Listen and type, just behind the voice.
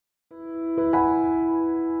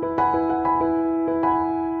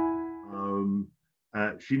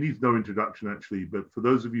She needs no introduction, actually, but for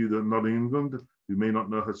those of you that are not in England, who may not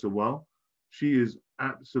know her so well, she is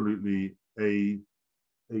absolutely a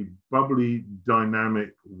bubbly,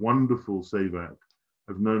 dynamic, wonderful Sevak.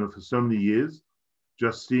 I've known her for so many years.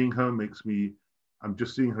 Just seeing her I'm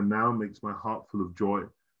just seeing her now makes my heart full of joy.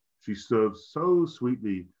 She serves so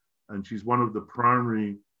sweetly, and she's one of the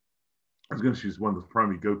primary, she's one of the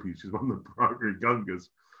primary gopis, she's one of the primary Gangas,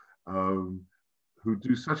 who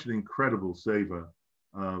do such an incredible seva.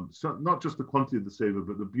 So not just the quantity of the seva,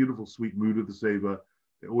 but the beautiful, sweet mood of the seva.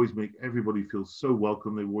 They always make everybody feel so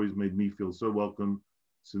welcome. They've always made me feel so welcome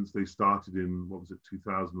since they started in,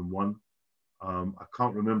 2001. I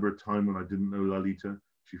can't remember a time when I didn't know Lalita.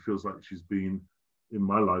 She feels like she's been in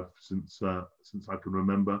my life since I can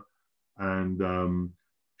remember. And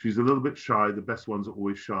she's a little bit shy. The best ones are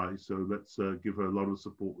always shy. So let's give her a lot of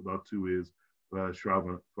support with our 2 ears for our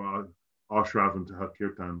Shravan to her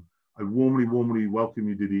kirtan. I warmly, warmly welcome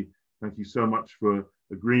you, Didi. Thank you so much for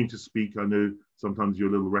agreeing to speak. I know sometimes you're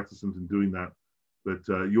a little reticent in doing that, but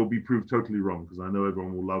you'll be proved totally wrong, because I know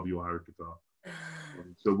everyone will love your Harikatha.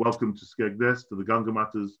 So welcome to Skegnes, to the Ganga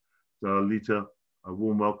Matas, to Lalita. A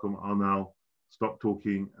warm welcome. I'll now stop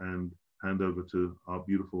talking and hand over to our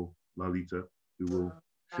beautiful Lalita, who will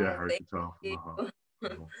share Harikatha from her heart.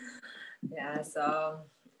 Yeah, so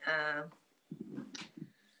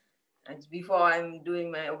before I'm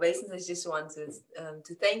doing my obeisance, I just want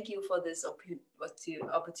to thank you for this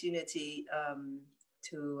opportunity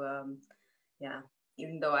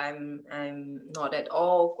even though I'm not at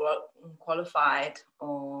all qualified,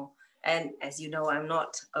 and as you know, I'm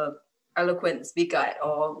not a eloquent speaker at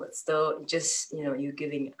all, but still, just you're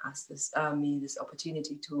giving us me this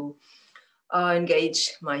opportunity to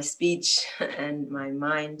engage my speech and my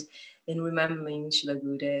mind in remembering Srila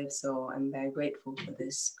Gurudeva. So I'm very grateful for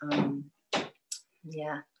this. Om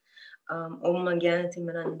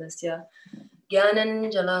Jnanatimanandasya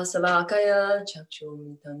Gyanan Jala Salakaya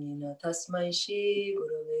Chakshum Tamina Tasmai Shri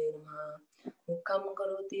Gurave Namaha Mukam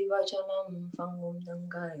Karoti Vachanam Fangum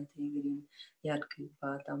Dangaya Tigrim Yat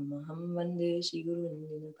Kripatam Maham Vande Shri Guru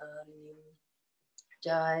Nindinatarinim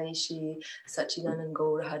Jai Shri Sachidanand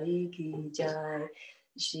Gaur Hari Ki Jai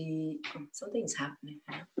Shri something's happening.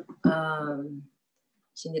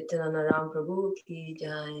 Shri Nityananda Ram Prabhu Ki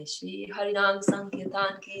Jai Shri Harinam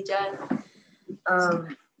Sankirtan Ki Jai.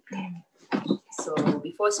 So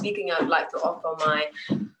before speaking, I'd like to offer my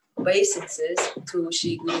obeisances to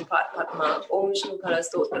Shri Guru Padma Om Shri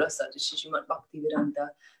Karastotra Sat Shri Srimati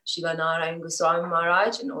Bhakti-Vedanta Shiva Narayana Gosvami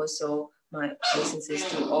Maharaj, and also my obeisances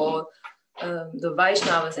to all the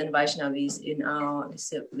Vaishnavas and Vaishnavis in our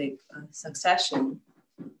disciplic succession.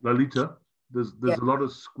 Lalita, there's a lot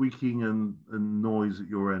of squeaking and noise at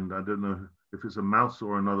your end. I don't know if it's a mouse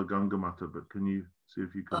or another Ganga Mata, but can you see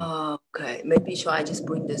if you can? Okay, maybe should I just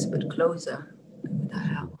bring this a bit closer? Would that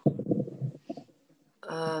help?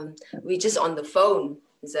 We just on the phone.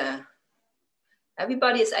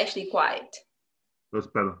 Everybody is actually quiet. That's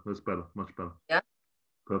better. Much better. Yeah.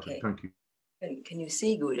 Perfect. Okay. Thank you. Can you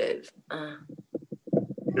see Gurudev?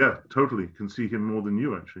 Yeah, totally. Can see him more than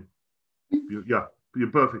you, actually.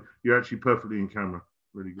 You're perfect. You're actually perfectly in camera.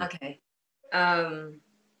 Really good. Okay.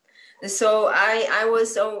 So I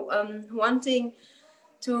was wanting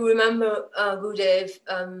to remember Gurudev,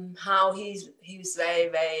 how he was very,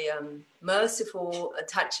 very merciful,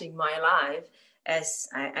 touching my life, as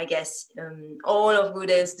I guess all of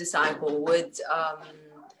Gurudev's disciples would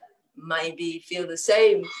maybe feel the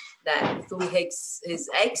same, that through his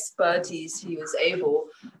expertise, he was able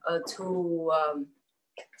to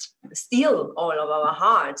steal all of our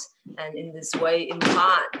hearts, and in this way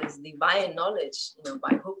impart this divine knowledge,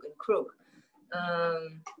 by hook and crook.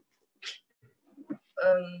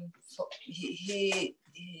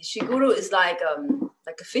 Shri Guru is like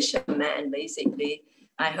a fisherman, basically.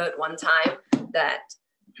 I heard one time that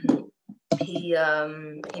he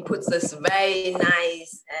puts this very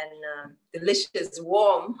nice and delicious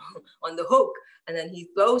worm on the hook, and then he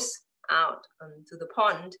throws out to the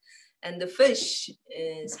pond, and the fish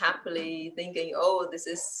is happily thinking, oh, this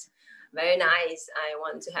is very nice, I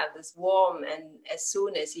want to have this worm. And as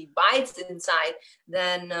soon as he bites inside,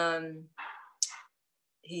 then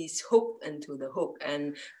he's hooked into the hook,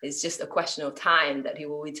 and it's just a question of time that he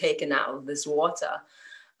will be taken out of this water.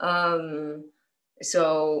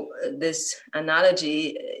 So this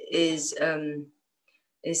analogy is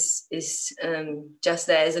just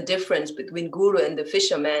there is a difference between Guru and the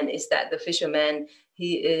fisherman, is that the fisherman,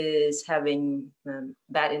 he is having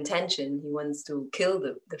bad intention. He wants to kill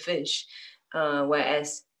the fish,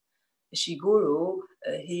 whereas Shri Guru,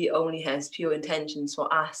 he only has pure intentions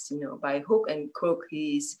for us, by hook and crook.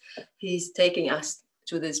 He's taking us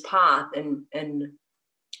to this path, and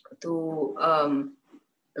through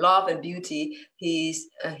love and beauty, he's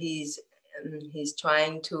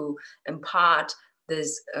trying to impart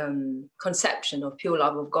this conception of pure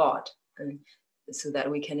love of God, and so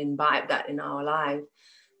that we can imbibe that in our life.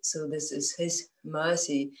 So this is his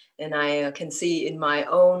mercy, and I can see in my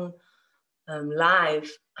own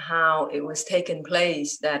life how it was taken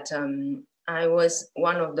place, that I was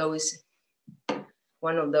one of those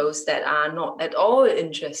that are not at all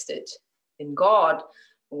interested in God,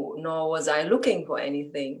 nor was I looking for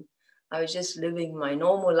anything. I was just living my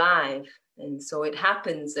normal life. And so it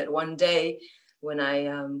happens that one day when I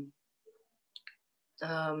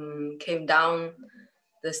came down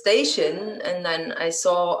the station, and then I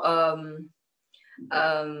saw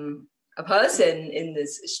a person in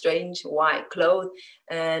this strange white clothes,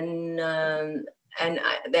 and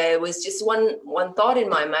there was just one thought in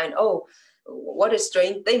my mind: oh, what a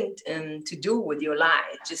strange thing to do with your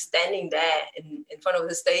life, just standing there in front of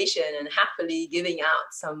the station and happily giving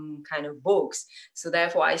out some kind of books. So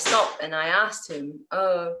therefore I stopped and I asked him,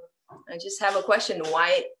 I just have a question.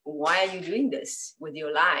 Why are you doing this with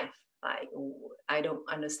your life? Like, I don't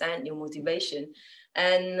understand your motivation.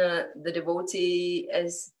 And the devotee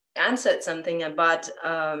has answered something, but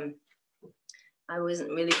I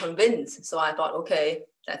wasn't really convinced. So I thought, okay,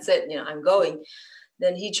 that's it, I'm going.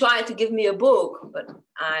 Then he tried to give me a book, but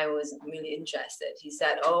I wasn't really interested. He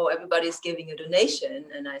said, oh, everybody's giving a donation.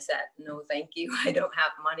 And I said, no, thank you. I don't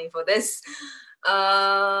have money for this.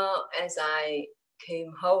 As I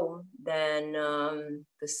came home, then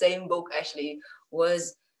the same book actually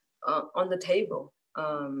was on the table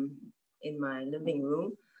in my living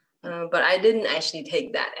room. But I didn't actually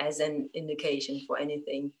take that as an indication for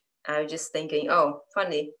anything. I was just thinking, oh,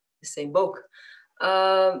 funny, the same book.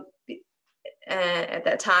 At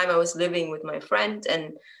that time, I was living with my friend,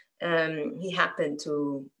 and he happened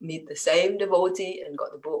to meet the same devotee and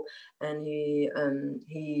got the book, and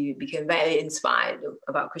he became very inspired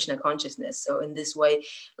about Krishna consciousness. So in this way,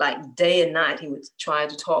 like day and night, he would try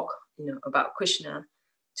to talk, about Krishna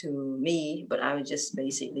to me, but I was just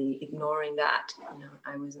basically ignoring that.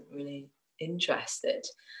 I wasn't really interested.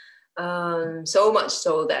 So much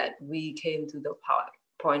so that we came to the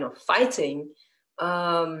point of fighting.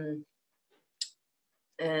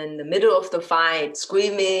 In the middle of the fight,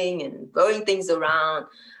 screaming and throwing things around,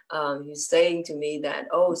 he's saying to me that,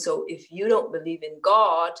 oh, so if you don't believe in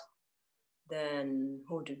God, then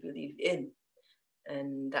who do you believe in?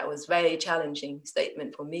 And that was very challenging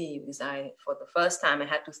statement for me, because for the first time, I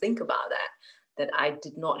had to think about that I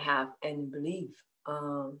did not have any belief.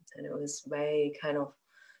 And it was very it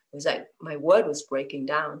was like my word was breaking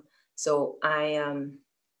down. So I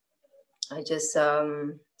just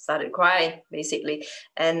started crying, basically,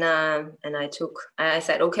 and I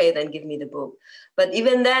said, okay, then give me the book. But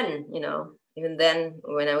even then,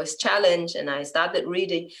 when I was challenged and I started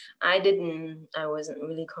reading, I wasn't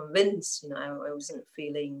really convinced. I wasn't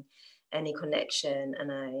feeling any connection,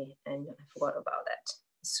 and I forgot about that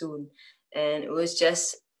soon. And it was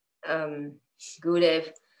just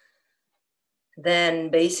Gurudeva then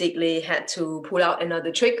basically had to pull out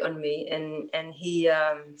another trick on me, and he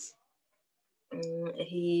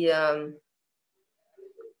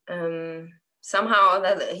somehow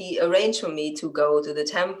that he arranged for me to go to the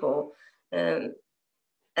temple.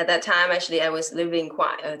 At that time, actually, I was living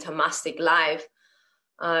quite a tamastic life.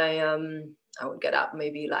 I would get up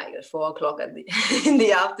maybe like at 4 o'clock in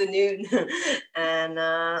the afternoon,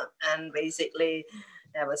 and basically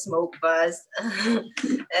have a smoke bus,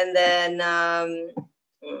 and then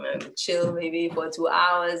chill maybe for 2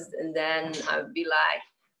 hours, and then I would be like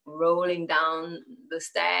rolling down the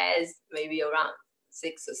stairs maybe around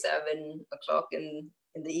 6 or 7 o'clock in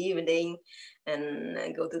the evening,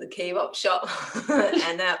 and go to the K-pop shop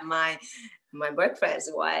and have my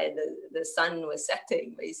breakfast while the sun was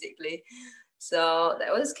setting, basically. So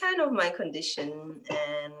that was kind of my condition.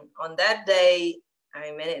 And on that day,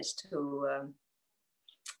 I managed to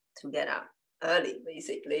get up early,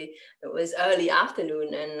 basically. It was early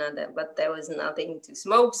afternoon, but there was nothing to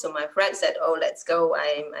smoke. So my friend said, oh, let's go.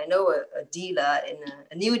 I know a dealer,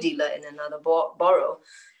 a new dealer in another borough.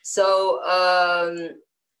 So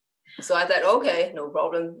so I thought, okay, no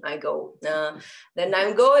problem, I go. Then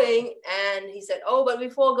I'm going, and he said, oh, but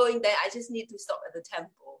before going there, I just need to stop at the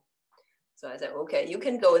temple. So I said, okay, you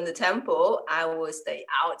can go in the temple. I will stay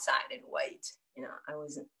outside and wait. I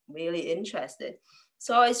wasn't really interested.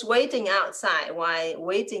 So I was waiting outside. While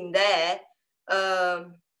waiting there, I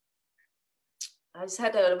just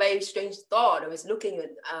had a very strange thought. I was looking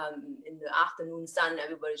at in the afternoon sun,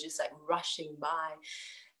 everybody's just like rushing by.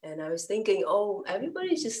 And I was thinking, oh,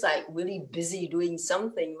 everybody's just like really busy doing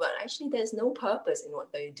something, but actually there's no purpose in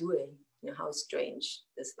what they're doing. You know, how strange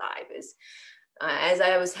this life is. As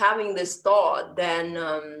I was having this thought, then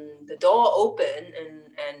the door opened,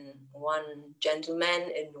 and one gentleman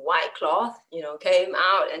in white cloth, you know, came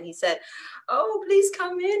out, and he said, "Oh, please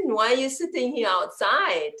come in. Why are you sitting here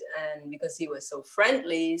outside?" And because he was so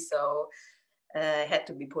friendly, so I had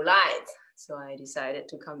to be polite. So I decided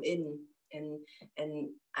to come in, and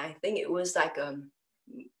I think it was like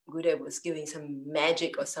Gurudeva was giving some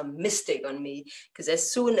magic or some mystic on me, because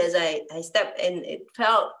as soon as I stepped in, it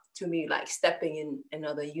felt to me like stepping in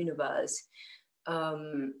another universe.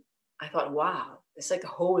 I thought, wow, it's like a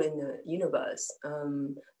hole in the universe.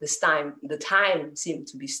 The time seemed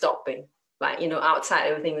to be stopping. Like, you know, outside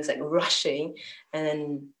everything was like rushing, and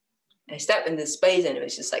then I stepped in this space and it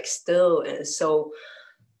was just like still, and it's so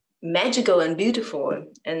magical and beautiful.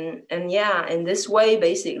 And yeah, in this way,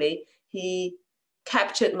 basically, he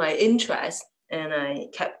captured my interest, and I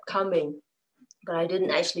kept coming. But I didn't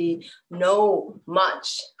actually know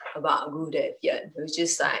much about Gurudev yet. It was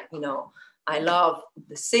just like, you know, I love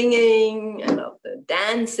the singing, I love the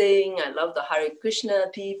dancing, I love the Hare Krishna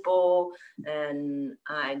people, and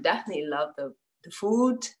I definitely love the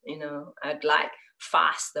food. You know, I'd like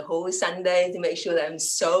fast the whole Sunday to make sure that I'm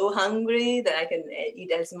so hungry that I can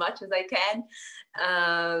eat as much as I can.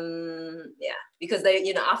 Yeah, because they,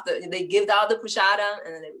 you know, after they give out the prasada,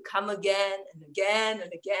 and then they would come again and again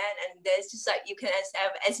and again, and there's just like, you can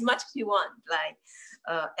have as much as you want, like,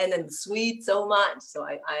 and then sweet so much. So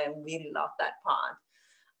I really love that part.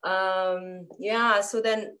 Yeah, so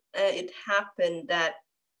then it happened that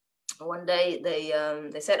one day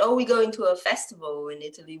they said, "Oh, we're going to a festival in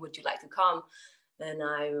Italy. Would you like to come?" And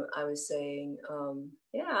I was saying,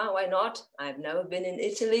 yeah, why not? I've never been in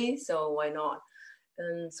Italy, so why not?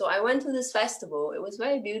 And so I went to this festival. It was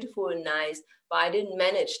very beautiful and nice, but I didn't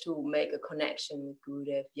manage to make a connection with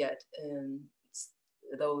Gurudev yet.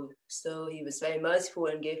 Though still he was very merciful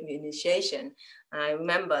and gave me initiation. And I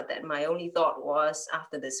remember that my only thought was,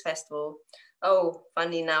 after this festival, oh,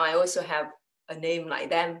 funny, now I also have a name like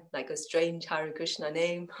them, like a strange Hare Krishna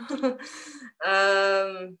name.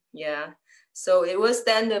 Yeah. So it was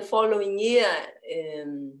then the following year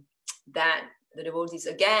that the devotees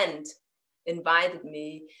again invited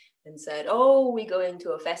me and said, "Oh, we're going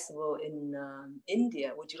to a festival in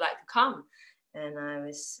India. Would you like to come?" And I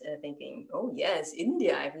was thinking, "Oh yes,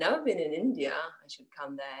 India. I've never been in India. I should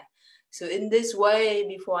come there." So in this way,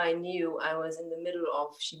 before I knew, I was in the middle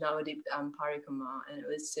of Srimati Parikrama, and it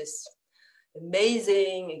was just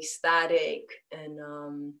amazing, ecstatic, and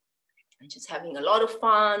just having a lot of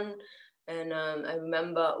fun. And I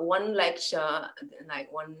remember one lecture, like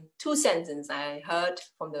 2 sentences I heard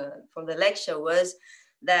from the lecture was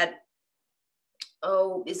that,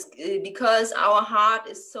 oh, it's because our heart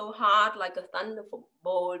is so hard, like a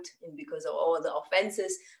thunderbolt, and because of all the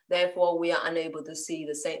offenses, therefore we are unable to see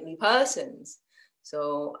the saintly persons.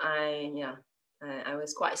 So I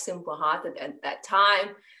was quite simple-hearted at that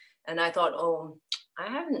time, and I thought, oh, I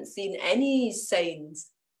haven't seen any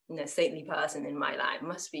saints, you know, saintly person in my life.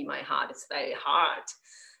 Must be my heart is very hard.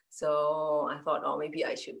 So I thought, oh, maybe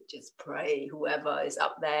I should just pray, whoever is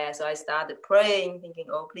up there. So I started praying, thinking,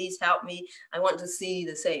 oh, please help me. I want to see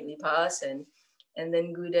the saintly person. And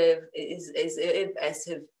then Gurudev is as if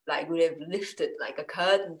like Gurudev lifted like a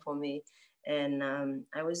curtain for me. And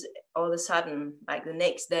I was all of a sudden, like the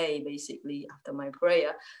next day, basically after my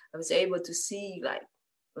prayer, I was able to see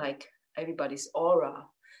like everybody's aura.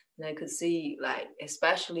 And I could see, like,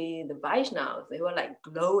 especially the Vaishnavas, they were like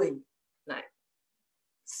glowing, like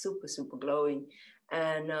super, super glowing.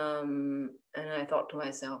 And I thought to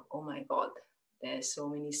myself, oh my God, there's so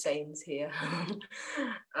many saints here.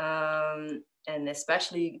 And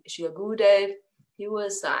especially Srila Gurudev, he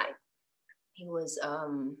was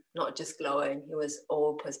not just glowing, he was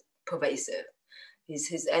all pervasive.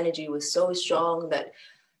 His energy was so strong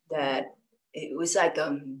that it was like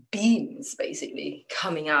beams basically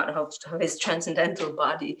coming out of his transcendental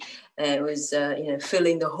body. It was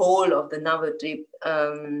filling the whole of the Navadvip,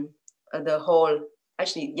 the whole,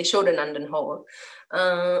 actually Yashodanandan hall.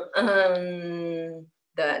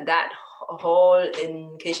 That hall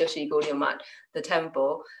in Keshav Gaudiya Math, the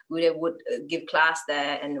temple, Gurudev would give class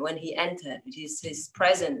there, and when he entered, his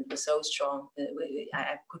presence was so strong.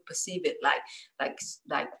 I could perceive it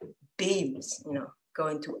like beams, you know,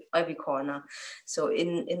 going to every corner. So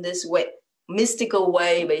in this way, mystical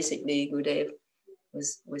way, basically, Gurudev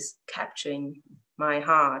was capturing my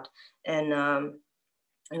heart, and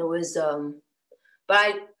it was but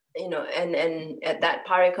I, you know, and at that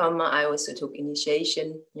parikrama I also took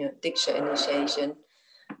initiation, you know, Diksha initiation.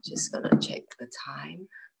 Just gonna check the time.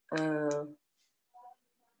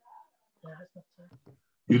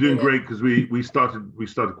 You're doing great, because we started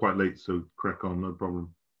quite late, so crack on, no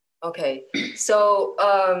problem. Okay, so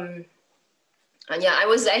and yeah, I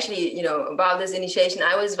was actually, you know, about this initiation,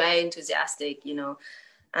 I was very enthusiastic, you know.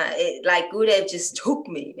 Like Gurudeva just took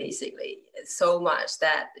me basically so much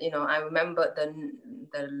that, you know, I remember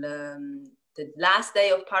the last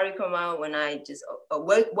day of parikrama when I just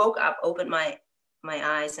woke up, opened my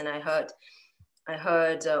eyes, and I heard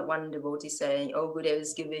one devotee saying, "Oh, Gurudeva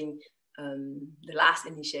is giving the last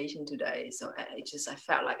initiation today." So I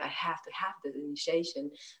felt like I have to have the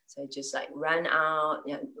initiation. So I just like ran out.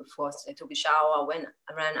 You know, first I took a shower,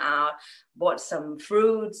 I ran out, bought some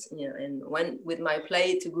fruits, you know, and went with my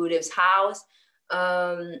plate to Gurudeva's house.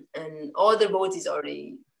 And all the devotees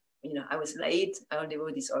already, you know, I was late. All the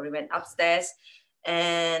devotees already went upstairs,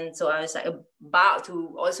 and so I was like about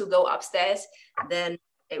to also go upstairs. Then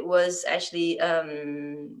it was actually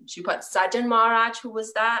Sripad Sajan Maharaj who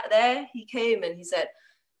was there. He came and he said,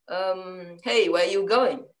 "Hey, where are you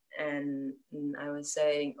going?" And I was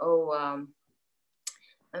saying, "Oh,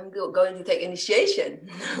 I'm going to take initiation."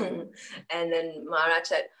 And then Maharaj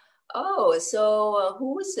said, "Oh, so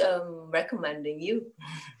who's recommending you?"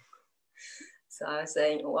 So I was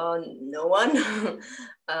saying, "Well, no one."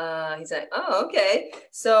 He's like, "Oh, okay.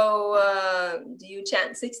 So do you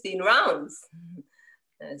chant 16 rounds?"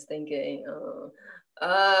 I was thinking,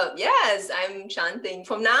 yes, I'm chanting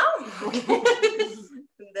from now.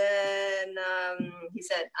 Then he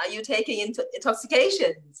said, "Are you taking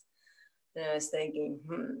intoxications?" And I was thinking,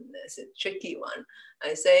 that's a tricky one.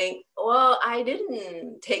 I was saying, well, I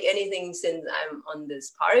didn't take anything since I'm on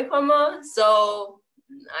this parikrama. So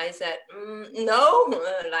I said, no,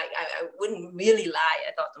 like I wouldn't really lie,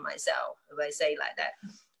 I thought to myself, if I say like that.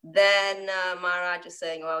 Then Maharaj is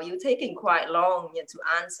saying, well, you're taking quite long to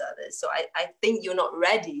answer this. So I think you're not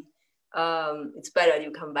ready. It's better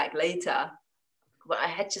you come back later. But I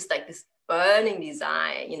had just like this burning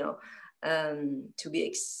desire, you know, to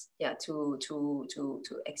be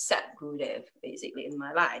to accept Gurudev basically in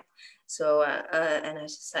my life. So and I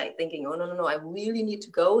was just like thinking, oh no, I really need to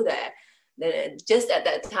go there. Then just at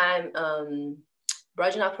that time,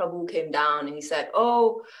 Brajanath Prabhu came down and he said,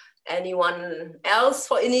 "Oh, anyone else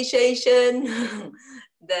for initiation?"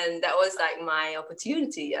 Then that was like my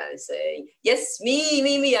opportunity. I was saying, "Yes, me,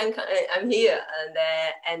 I'm here."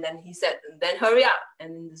 And then he said, "Then hurry up."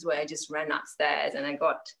 And this way I just ran upstairs and I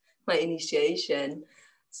got my initiation.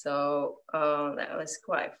 So that was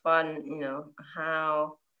quite fun, you know,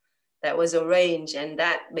 how that was arranged. And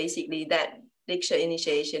that basically, that Diksha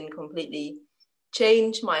initiation completely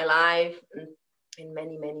changed my life in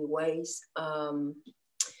many ways.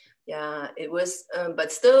 Yeah, it was,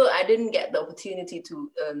 but still I didn't get the opportunity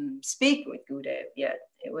to speak with Gurudev yet.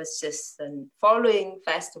 It was just a following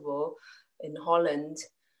festival in Holland,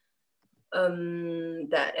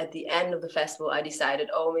 that at the end of the festival I decided,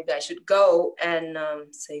 oh, maybe I should go and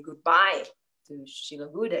say goodbye to Srila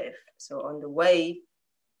Gurudev. So on the way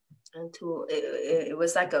to it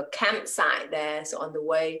was like a campsite there. So on the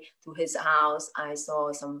way to his house, I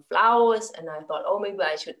saw some flowers and I thought, oh, maybe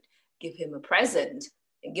I should give him a present,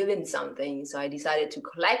 give him something. So I decided to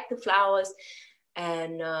collect the flowers,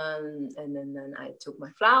 and then I took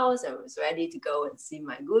my flowers and was ready to go and see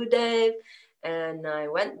my Gurudev. And I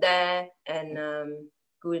went there, and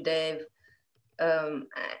Gurudev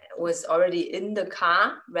was already in the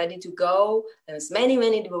car, ready to go. There was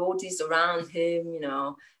many devotees around him, you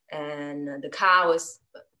know, and the car was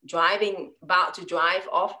about to drive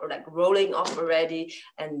off, or like rolling off already,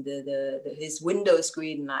 and his window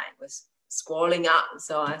screen light was scrolling up.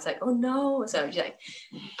 So I was like, oh no. So I just like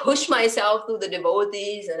push myself through the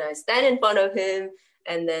devotees and I stand in front of him,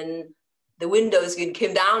 and then the window screen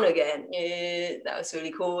came down again. Yeah, that was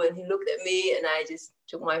really cool. And he looked at me and I just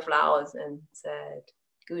took my flowers and said,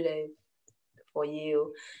 "Good day for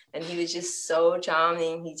you." And he was just so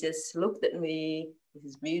charming. He just looked at me with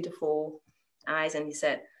his beautiful eyes and he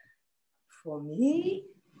said, "For me?"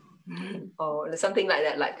 Or something like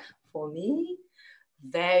that, like, "For me?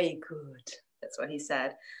 Very good." That's what he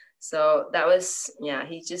said. So that was, yeah,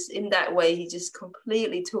 he just, in that way, he just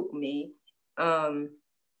completely took me.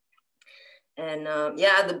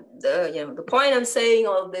 Yeah, the point I'm saying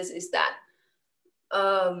all of this is that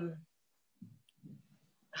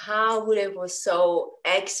how Gurudev was so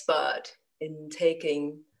expert in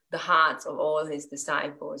taking the hearts of all his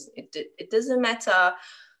disciples. It doesn't matter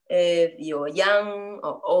if you're young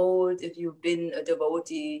or old, if you've been a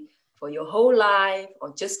devotee for your whole life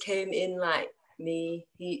or just came in like me,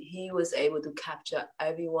 he was able to capture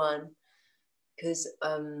everyone, because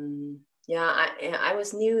yeah, I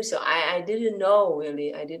was new, so I didn't know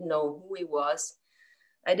really. I didn't know who he was.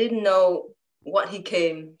 I didn't know what he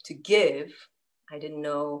came to give. I didn't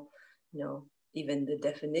know, even the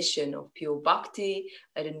definition of pure bhakti.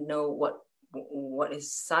 I didn't know what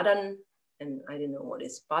is sadhan, and I didn't know what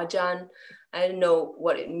is bhajan. I didn't know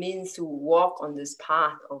what it means to walk on this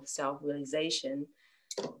path of self-realization.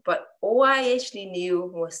 But all I actually knew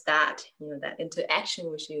was that, that interaction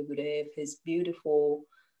with Srila Gurudeva, his beautiful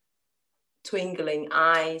twinkling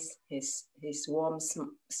eyes, his warm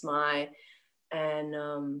smile, and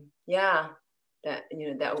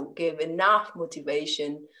that would give enough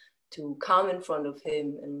motivation to come in front of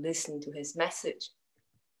him and listen to his message.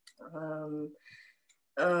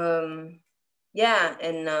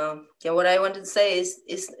 What I wanted to say is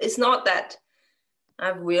it's not that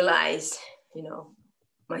I've realized,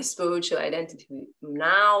 my spiritual identity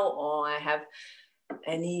now, or I have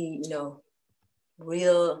any,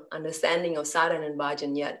 real understanding of sadhana and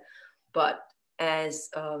bhajan yet, but as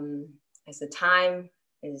the time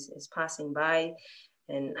is passing by,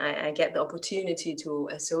 and I get the opportunity to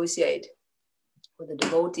associate with the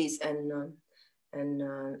devotees and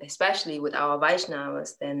especially with our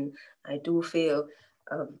Vaishnavas, then I do feel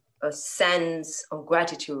a sense of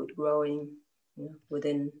gratitude growing,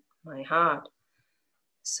 within my heart.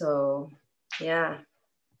 So, yeah.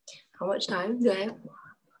 How much time do I have?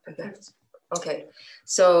 Okay.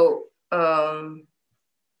 So, so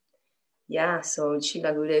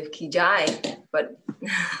Srila Gurudev ki jai. But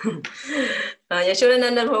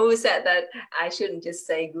Yashodananda Prabhu said that I shouldn't just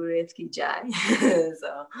say Gurudev ki jai.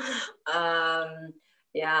 So,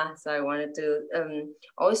 so I wanted to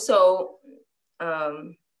also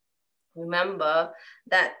remember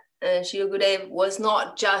that Srila Gurudev was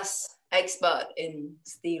not just expert in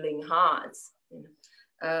stealing hearts.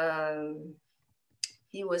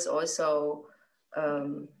 He was also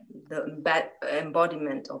the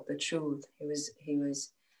embodiment of the truth. He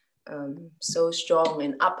was so strong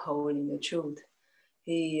in upholding the truth.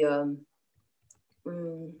 He,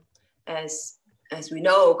 as we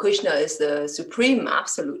know, Krishna is the supreme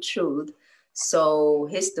absolute truth. So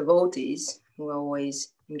his devotees, who are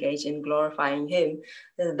always engaged in glorifying him,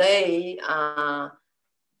 they are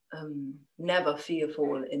never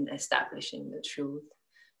fearful in establishing the truth.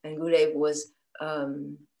 And Gurudev was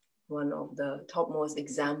one of the topmost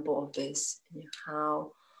example of this,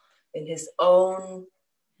 how in his own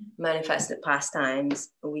manifested pastimes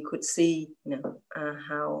we could see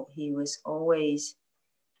how he was always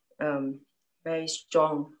very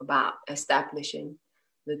strong about establishing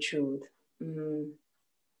the truth.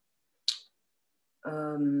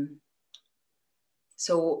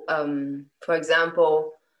 For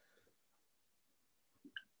example,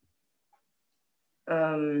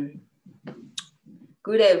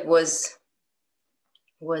 Gurudev was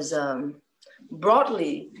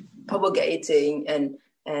broadly propagating and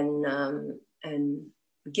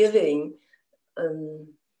giving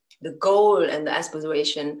the goal and the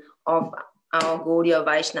aspiration of our Gaudiya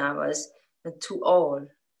Vaishnavas to all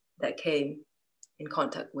that came in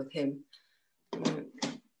contact with him.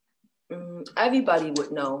 Everybody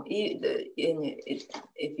would know,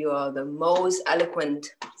 if you are the most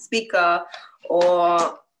eloquent speaker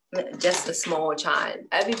or just a small child,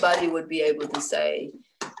 everybody would be able to say,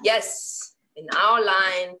 yes, in our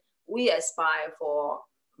line, we aspire for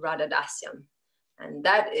Radha Dasyam. And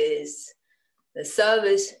that is the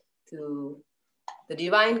service to the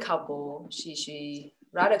divine couple, Shri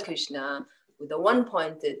Radha Krishna, with a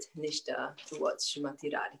one-pointed nishta towards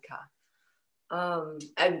Srimati Radhika.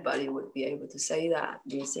 Everybody would be able to say that,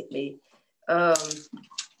 basically.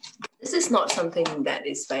 This is not something that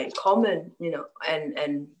is very common,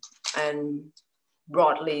 and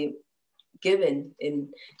broadly given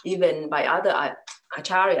even by other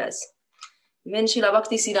acharyas. Even Srila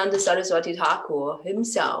Bhaktisiddhanta Saraswati Thakur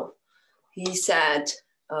himself, he said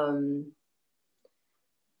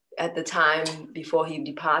at the time before he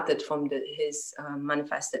departed from his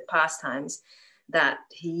manifested pastimes, that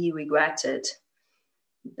he regretted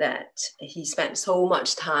that he spent so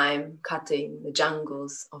much time cutting the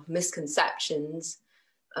jungles of misconceptions,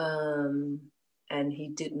 and he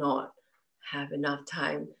did not have enough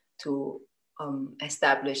time to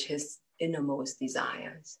establish his innermost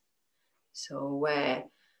desires. So where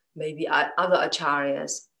maybe other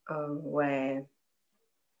acharyas were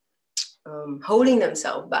holding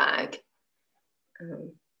themselves back,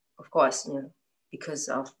 of course, because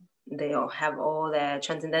of they all have all their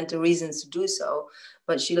transcendental reasons to do so.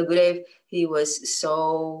 But Srila Gurudev, he was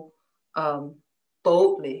so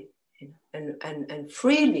boldly and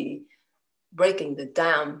freely breaking the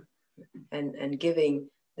dam and giving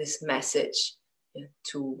this message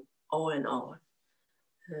to all in all.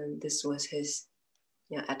 And this was his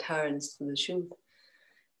adherence to the truth.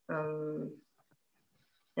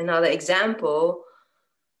 Another example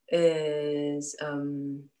is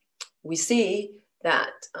we see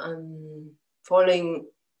that following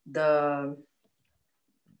the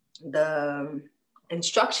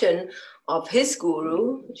instruction of his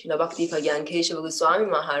guru, Srila Bhakti Pragyan Keshava Goswami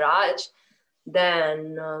Maharaj,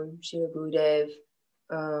 then Srila Gurudeva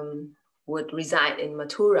would reside in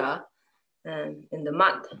Mathura and in the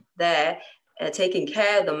mud there, taking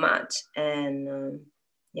care of the mud and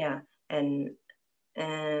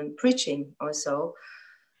preaching also.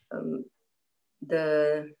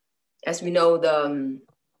 As we know, the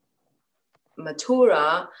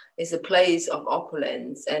Mathura is a place of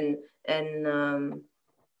opulence, and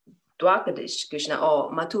Dwakadish Krishna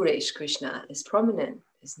or Mathurish Krishna is prominent,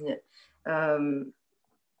 isn't it?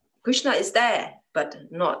 Krishna is there,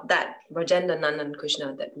 but not that Rajendra Nandan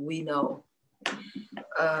Krishna that we know.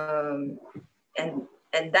 And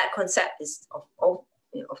that concept is of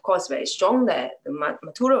course very strong there. The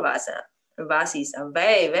Mathura Vasis are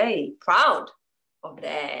very, very proud of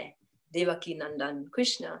their Devaki Nandan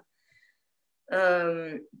Krishna.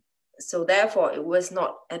 So therefore, it was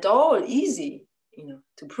not at all easy,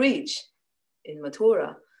 to preach in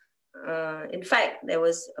Mathura. In fact, there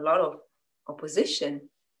was a lot of opposition.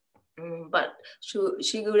 But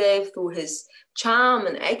Sri Gurudeva, through his charm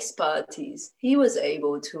and expertise, he was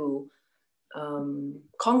able to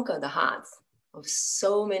conquer the hearts of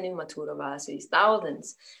so many Mathura Vasis,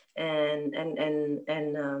 thousands, and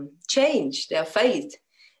change their faith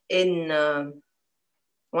in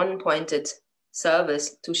one-pointed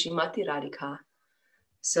service to Srimati Radhika.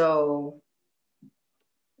 So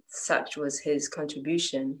such was his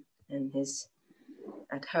contribution and his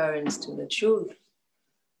adherence to the truth.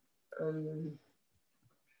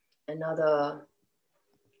 Another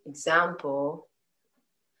example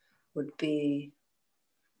would be,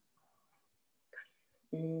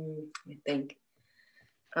 I think,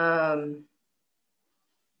 another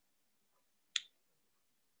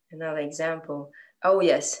example. Oh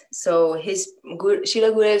yes, so Srila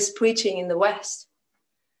Gurudeva's preaching in the West.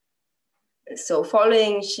 So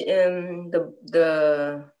following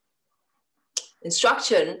the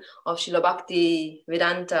instruction of Srila Bhakti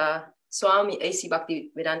Vedanta Swami, A.C.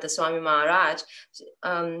 Bhakti Vedanta Swami Maharaj,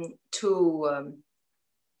 to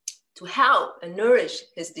help and nourish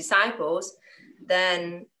his disciples,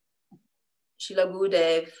 then Srila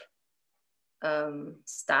Gurudeva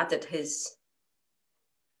started his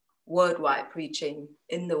worldwide preaching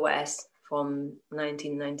in the West from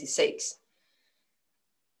 1996.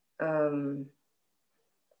 And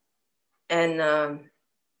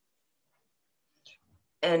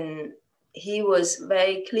he was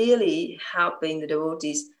very clearly helping the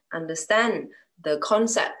devotees understand the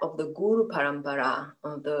concept of the Guru Parampara,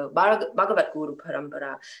 of the Bhagavat Guru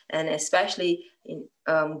Parampara, and especially in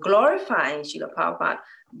glorifying Srila Prabhupada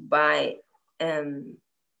by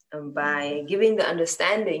giving the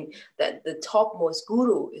understanding that the topmost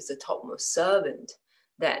Guru is the topmost servant,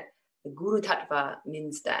 that the Guru Tattva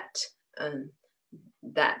means that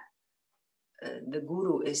the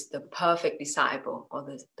Guru is the perfect disciple or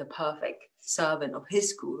the perfect servant of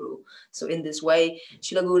his Guru. So in this way,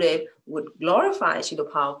 Srila Gurudeva would glorify Srila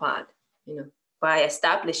Prabhupada, by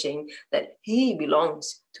establishing that he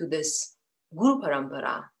belongs to this Guru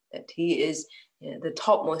Parampara, that he is the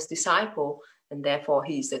topmost disciple, and therefore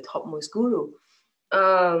he is the topmost Guru.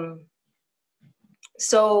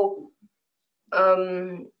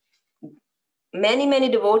 Many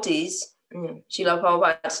devotees, Srila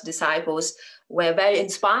Prabhupada's disciples, were very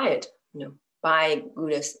inspired, by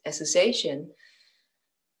Guru's association,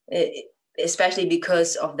 especially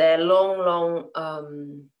because of their long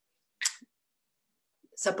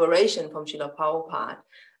separation from Srila Prabhupada.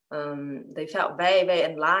 They felt very, very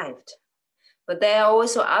enlivened. But there are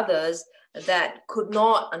also others that could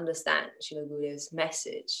not understand Srila Gurudeva's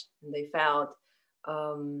message. And they felt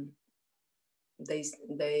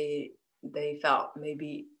they felt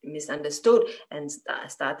maybe misunderstood and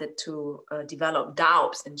started to develop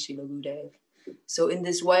doubts in Srila Gurudeva. So in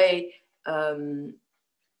this way,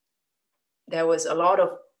 there was a lot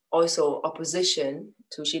of also opposition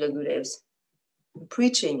to Srila Gurudeva's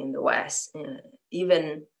preaching in the West,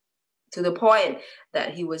 even to the point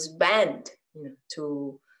that he was banned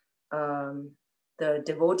to the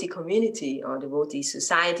devotee community or devotee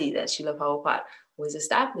society that Srila Prabhupada was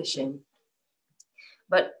establishing.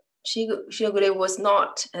 But Srila Gurudeva was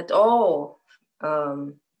not at all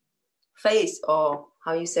faced, or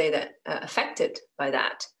how you say that, affected by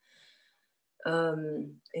that.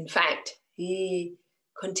 In fact, he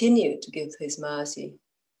continued to give his mercy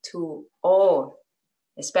to all,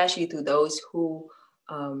 especially to those who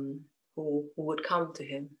would come to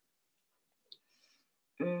him.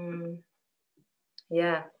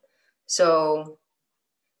 Yeah. So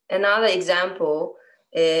another example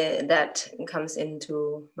that comes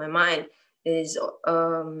into my mind is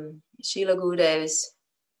Srila Gurudeva's,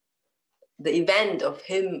 the event of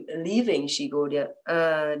him leaving Sri Gaudiya,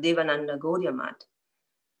 Devananda Gaudiya Math.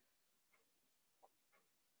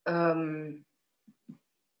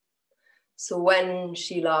 So when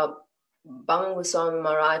Srila Gosvami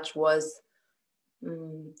Maharaj was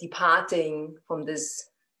departing from this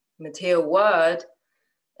material world,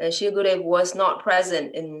 Sri Gurudeva was not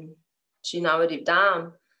present in Sri Navadip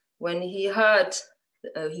Dham. When he heard,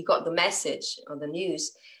 he got the message or the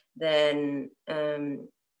news, then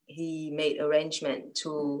he made arrangement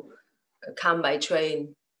to come by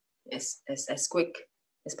train as quick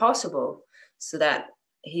as possible, so that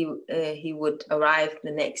he would arrive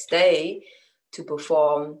the next day to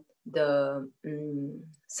perform the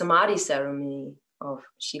Samadhi ceremony of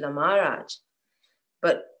Srila Maharaj.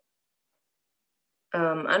 But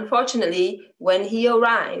unfortunately, when he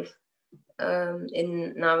arrived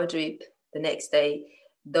in Navadvip the next day,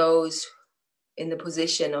 those in the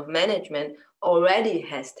position of management already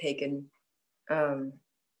has taken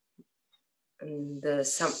the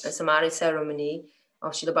Samadhi ceremony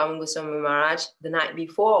of Srila Goswami Maharaj the night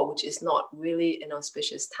before, which is not really an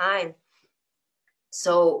auspicious time.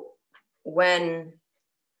 So when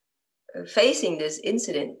facing this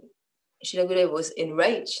incident, Srila Gurudeva was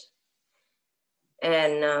enraged,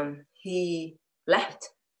 and he left.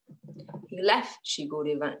 He left Sri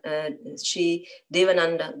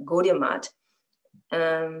Devananda Gaudiya Math,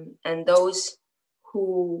 and those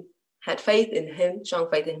who had faith in him, strong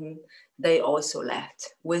faith in him, they also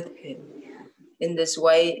left with him. In this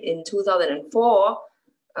way, in 2004,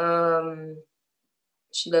 Srila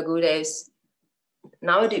Gurudev's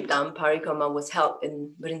Navadip Dham Parikrama was held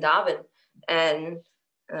in Vrindavan, and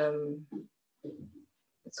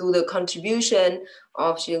through the contribution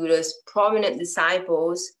of Srila Gurudeva's prominent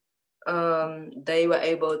disciples, they were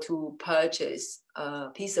able to purchase a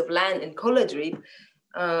piece of land in Koladrip.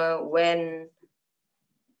 When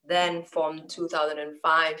then from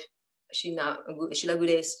 2005, Srila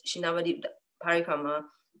Gurudev's Navadip Parikrama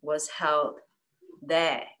was held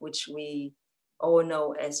there, which we all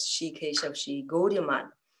know as Shri Keshav Shri Gaudiya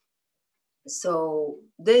Math. So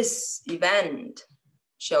this event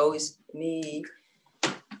shows me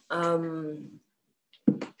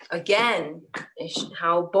again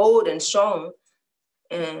how bold and strong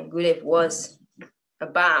Gurudev was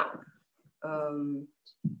about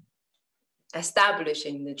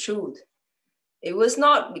establishing the truth. It was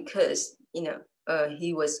not because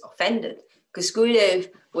he was offended, because Gurudev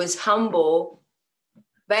was humble,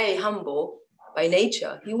 very humble by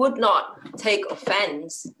nature. He would not take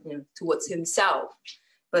offense towards himself,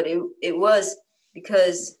 but it was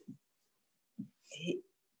because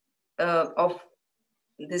of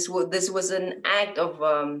this was an act of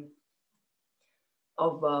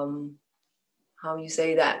how you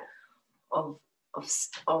say that, of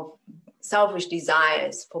selfish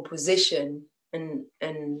desires for position and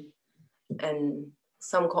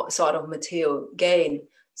some sort of material gain.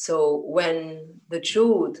 So when the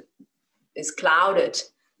truth is clouded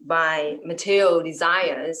by material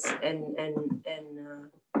desires and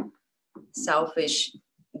selfish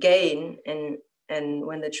gain, and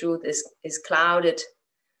when the truth is clouded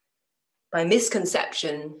by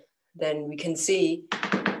misconception, then we can see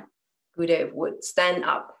Gurudev would stand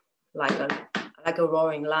up like a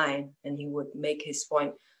roaring lion, and he would make his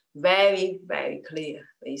point very, very clear,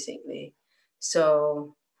 basically.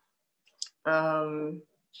 So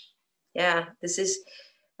yeah, this is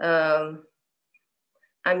I'm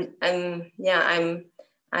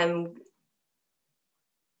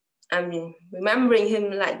remembering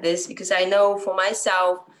him like this because I know for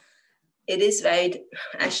myself it is very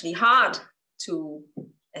actually hard to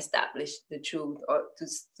establish the truth, or to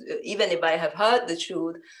even if I have heard the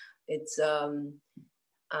truth, it's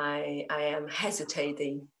I am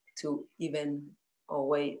hesitating to even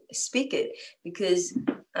always speak it, because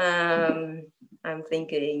I'm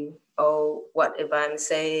thinking, oh, what if I'm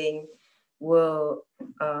saying will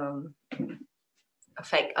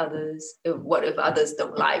affect others? What if others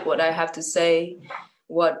don't like what I have to say?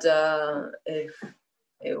 What if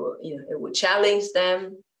it would challenge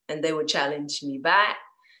them and they would challenge me back?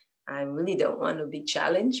 I really don't want to be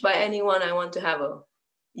challenged by anyone. I want to have a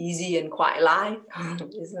easy and quiet life,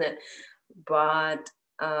 isn't it? But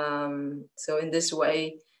so in this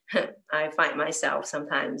way, I find myself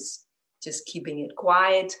sometimes just keeping it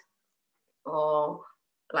quiet, or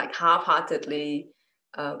like half-heartedly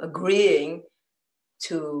agreeing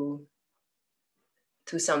to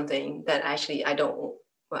something that actually I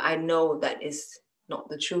know that is not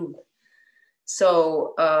the truth.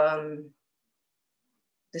 So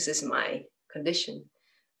this is my condition.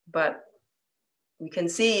 But we can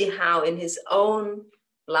see how in his own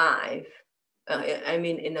life,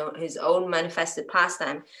 in his own manifested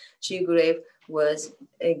pastime, Sri Gurudeva was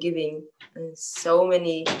giving so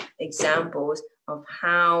many examples of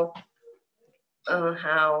how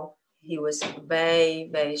he was very,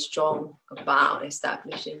 very strong about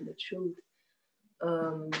establishing the truth.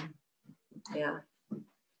 Yeah.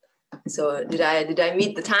 So did I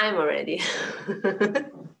meet the time already?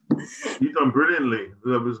 You've done brilliantly.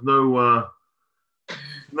 There was no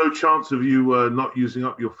chance of you not using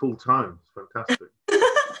up your full time. It's fantastic.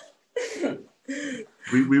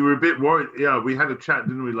 we were a bit worried. Yeah, we had a chat,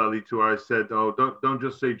 didn't we, Lalita? Where I said, "Oh, don't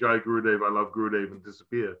just say Jai Gurudev, I love Gurudev," and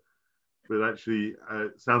disappear. But actually,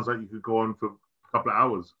 it sounds like you could go on for a couple of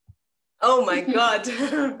hours. Oh my God.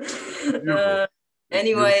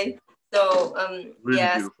 Anyway, so really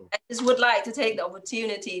yes, beautiful. I just would like to take the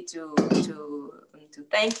opportunity to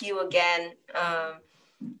thank you again,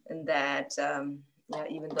 and that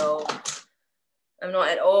even though I'm not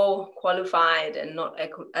at all qualified and not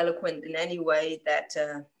eloquent in any way, that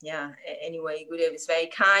anyway, Gurudev is very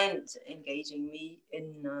kind, engaging me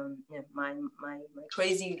in my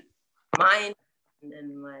crazy mind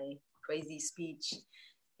and my crazy speech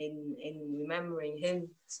in remembering him.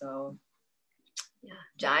 So yeah,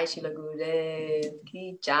 Jai Srila Gurudev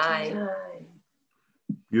ki Jai.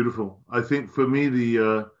 Beautiful. I think for me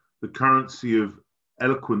the currency of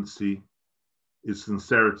eloquency is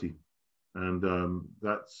sincerity, and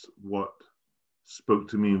that's what spoke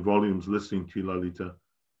to me in volumes listening to you, Lalita.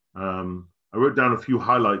 I wrote down a few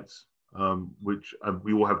highlights, which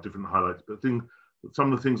we all have different highlights, but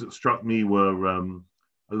some of the things that struck me were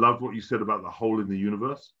I loved what you said about the hole in the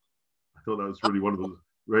universe. I thought that was really one of those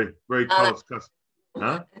very, very colorful.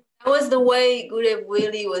 Huh? That was the way Gurudev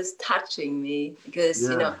really was touching me, because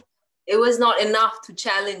it was not enough to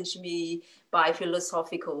challenge me by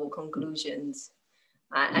philosophical conclusions.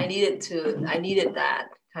 I needed that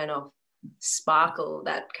kind of sparkle,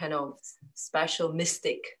 that kind of special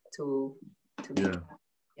mystic to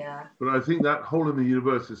yeah. But I think that hole in the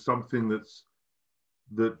universe is something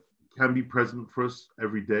that can be present for us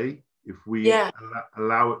every day if we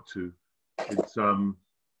allow it to.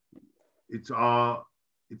 It's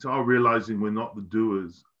our realizing we're not the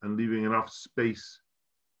doers and leaving enough space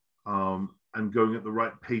and going at the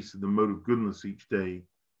right pace in the mode of goodness each day,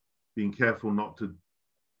 being careful not to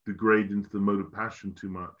degrade into the mode of passion too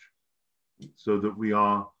much, so that we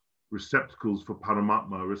are receptacles for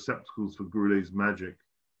Paramatma, receptacles for Gurudev's magic,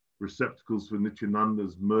 receptacles for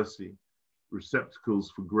Nityananda's mercy,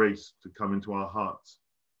 receptacles for grace to come into our hearts.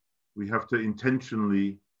 We have to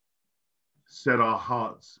intentionally set our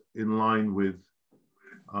hearts in line with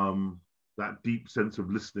that deep sense of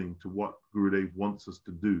listening to what Gurudev wants us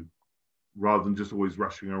to do, rather than just always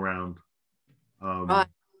rushing around.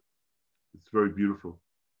 It's very beautiful,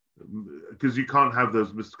 because you can't have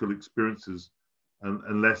those mystical experiences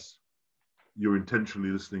unless you're intentionally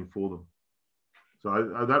listening for them.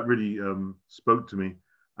 So that really spoke to me.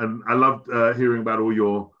 And I loved hearing about all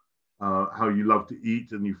your, how you love to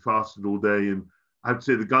eat and you fasted all day. And I have to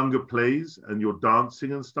say the Ganga plays and your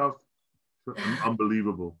dancing and stuff,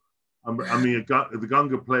 unbelievable. I mean, the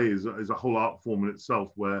Ganga play is a whole art form in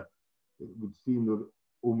itself, where it would seem that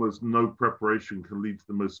almost no preparation can lead to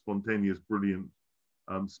the most spontaneous, brilliant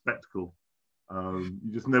spectacle.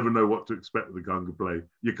 You just never know what to expect with the Ganga play.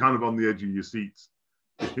 You're kind of on the edge of your seats.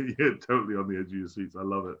 You're totally on the edge of your seats. I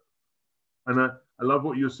love it. And I love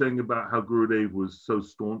what you're saying about how Gurudev was so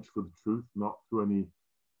staunch for the truth, not through any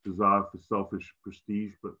desire for selfish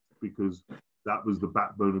prestige, but because that was the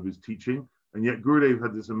backbone of his teaching. And yet Gurudev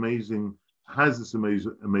has this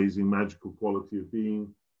amazing magical quality of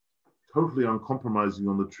being totally uncompromising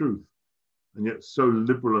on the truth, and yet so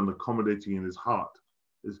liberal and accommodating in his heart.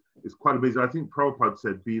 It's quite amazing. I think Prabhupada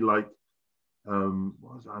said, be like,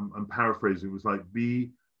 I'm paraphrasing, it was like,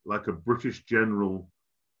 be like a British general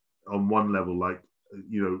on one level, like,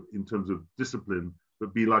 in terms of discipline,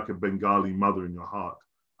 but be like a Bengali mother in your heart.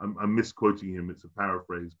 I'm misquoting him, it's a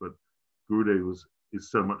paraphrase, but Gurudev is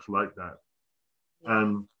so much like that.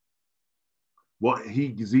 And what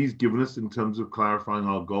he's given us in terms of clarifying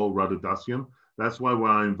our goal, Radha Dasyam, that's why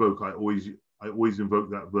when I always invoke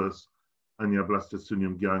that verse, Anya Blasta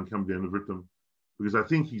Sunyam Gyan Kamdhyana Vritam, because I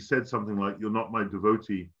think he said something like, you're not my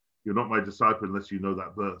devotee, you're not my disciple unless you know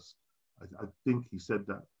that verse. I think he said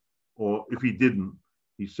that. Or if he didn't,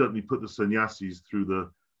 he certainly put the sannyasis through the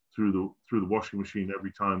through the washing machine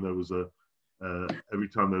every time there was a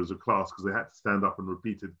class, because they had to stand up and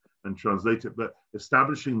repeat it and translate it. But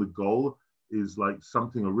establishing the goal is like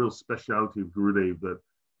something, a real speciality of Gurudev that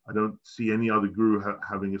I don't see any other guru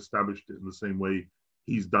having established it in the same way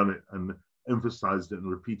he's done it and emphasized it and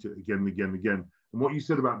repeat it again and again and again. And what you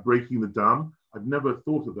said about breaking the dam, I've never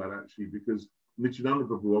thought of that actually, because Nityananda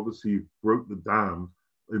Prabhu obviously broke the dam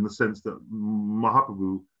in the sense that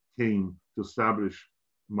Mahaprabhu came to establish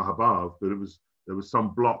Mahabhav, but there was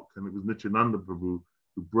some block, and it was Nityananda Prabhu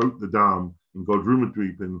who broke the dam in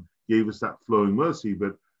Godrumadweep and gave us that flowing mercy.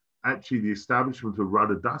 But actually the establishment of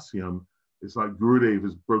Radha Dasyam, it's like Gurudev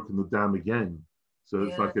has broken the dam again. So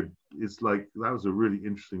it's like that was a really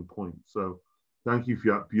interesting point. So thank you for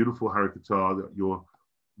your beautiful Harikatha, your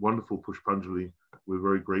wonderful Pushpanjali. We're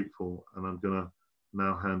very grateful. And I'm going to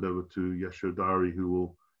now hand over to Yashodhari, who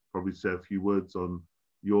will probably say a few words on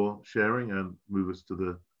your sharing and move us to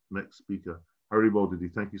the next speaker. Haribol Didi,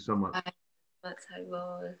 thank you so much.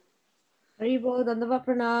 Haribol. Haribol, Dandava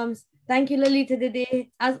Pranams. Thank you, Lalita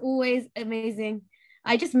Didi. As always, amazing.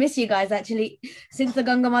 I just miss you guys, actually. Since the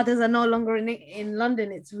Ganga Matas are no longer in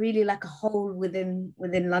London, it's really like a hole within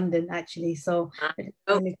London, actually. So I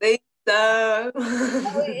don't think so.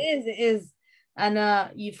 Oh, it is.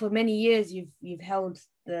 And you, for many years, you've held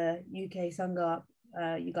the UK Sangha up,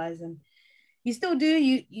 you guys, and you still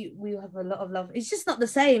do. We have a lot of love. It's just not the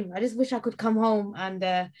same. I just wish I could come home and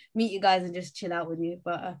meet you guys and just chill out with you.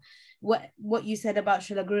 But what you said about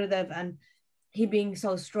Srila Gurudev and he being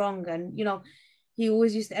so strong, and he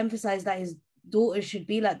always used to emphasize that his daughters should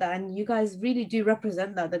be like that, and you guys really do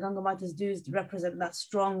represent that. The Ganga Matas do represent that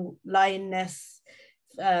strong lioness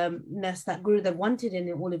that Gurudev wanted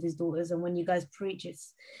in all of his daughters. And when you guys preach,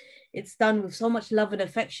 it's done with so much love and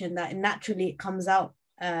affection that naturally it comes out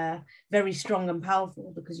very strong and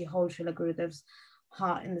powerful, because you hold Srila Gurudev's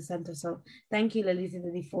heart in the center. So thank you, Lalita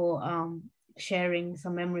Didi, for sharing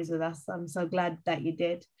some memories with us. I'm so glad that you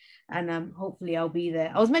did, and hopefully I'll be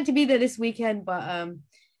there. I was meant to be there this weekend, but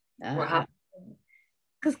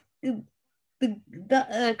because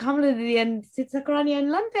the Kamala Didi and Sitsakarani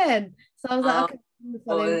in London, so I was like,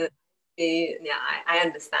 okay, yeah, I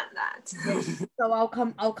understand that. So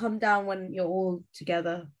I'll come down when you're all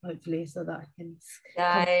together, hopefully, so that I can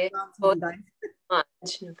come down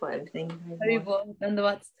to you guys. For everything. Very well.